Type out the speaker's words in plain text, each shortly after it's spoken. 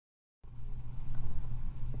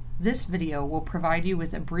This video will provide you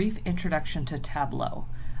with a brief introduction to Tableau,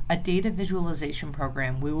 a data visualization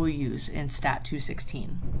program we will use in STAT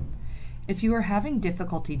 216. If you are having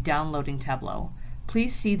difficulty downloading Tableau,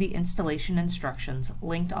 please see the installation instructions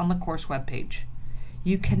linked on the course webpage.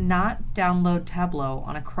 You cannot download Tableau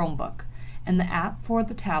on a Chromebook, and the app for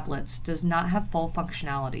the tablets does not have full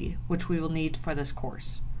functionality, which we will need for this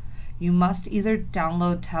course. You must either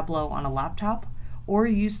download Tableau on a laptop or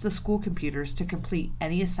use the school computers to complete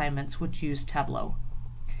any assignments which use Tableau.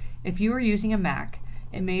 If you are using a Mac,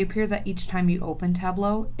 it may appear that each time you open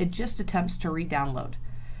Tableau, it just attempts to re-download.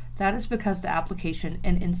 That is because the application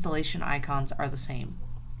and installation icons are the same.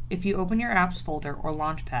 If you open your Apps folder or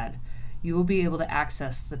Launchpad, you will be able to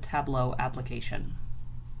access the Tableau application.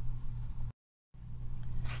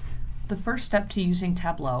 The first step to using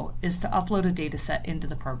Tableau is to upload a dataset into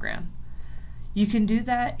the program. You can do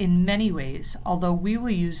that in many ways, although we will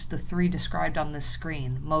use the three described on this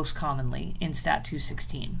screen most commonly in STAT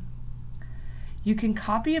 216. You can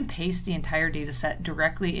copy and paste the entire dataset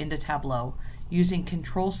directly into Tableau using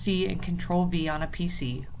Control-C and Control-V on a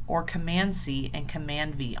PC or Command-C and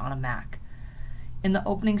Command-V on a Mac. In the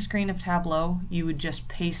opening screen of Tableau, you would just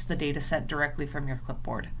paste the dataset directly from your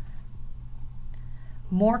clipboard.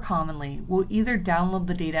 More commonly, we'll either download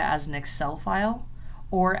the data as an Excel file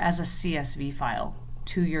or as a CSV file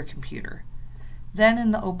to your computer. Then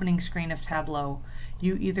in the opening screen of Tableau,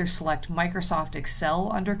 you either select Microsoft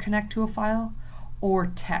Excel under Connect to a File or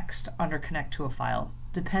Text under Connect to a File,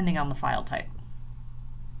 depending on the file type.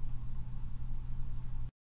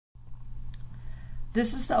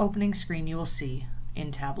 This is the opening screen you will see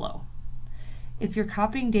in Tableau. If you're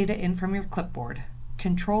copying data in from your clipboard,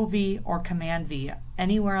 Control-V or Command-V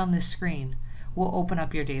anywhere on this screen will open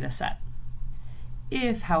up your data set.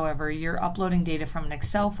 If, however, you're uploading data from an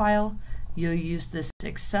Excel file, you'll use this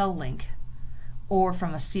Excel link, or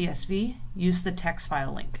from a CSV, use the text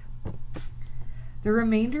file link. The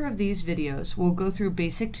remainder of these videos will go through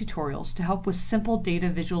basic tutorials to help with simple data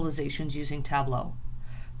visualizations using Tableau.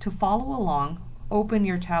 To follow along, open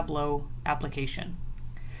your Tableau application.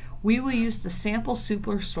 We will use the sample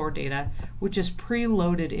Superstore data, which is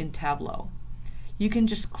preloaded in Tableau. You can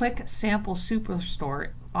just click Sample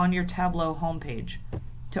Superstore on your Tableau homepage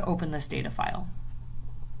to open this data file.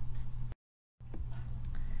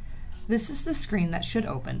 This is the screen that should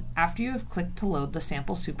open after you have clicked to load the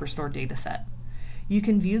Sample Superstore dataset. You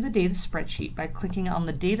can view the data spreadsheet by clicking on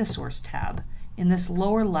the Data Source tab in this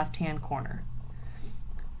lower left-hand corner.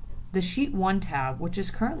 The Sheet 1 tab, which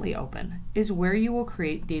is currently open, is where you will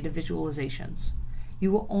create data visualizations.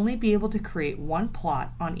 You will only be able to create one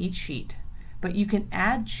plot on each sheet, but you can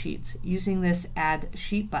add sheets using this Add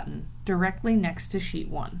Sheet button directly next to Sheet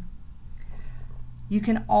 1. You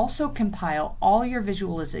can also compile all your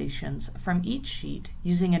visualizations from each sheet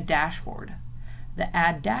using a dashboard. The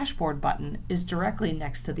Add Dashboard button is directly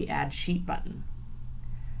next to the Add Sheet button.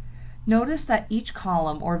 Notice that each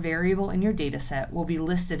column or variable in your dataset will be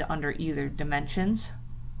listed under either dimensions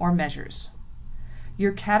or measures.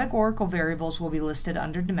 Your categorical variables will be listed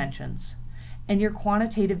under dimensions, and your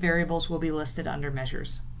quantitative variables will be listed under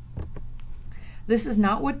measures. This is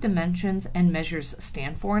not what dimensions and measures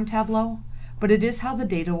stand for in Tableau, but it is how the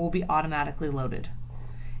data will be automatically loaded.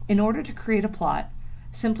 In order to create a plot,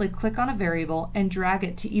 simply click on a variable and drag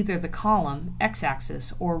it to either the column,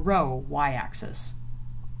 x-axis, or row, y-axis.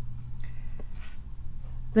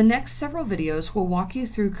 The next several videos will walk you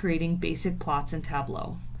through creating basic plots in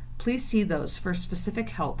Tableau. Please see those for specific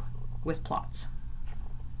help with plots.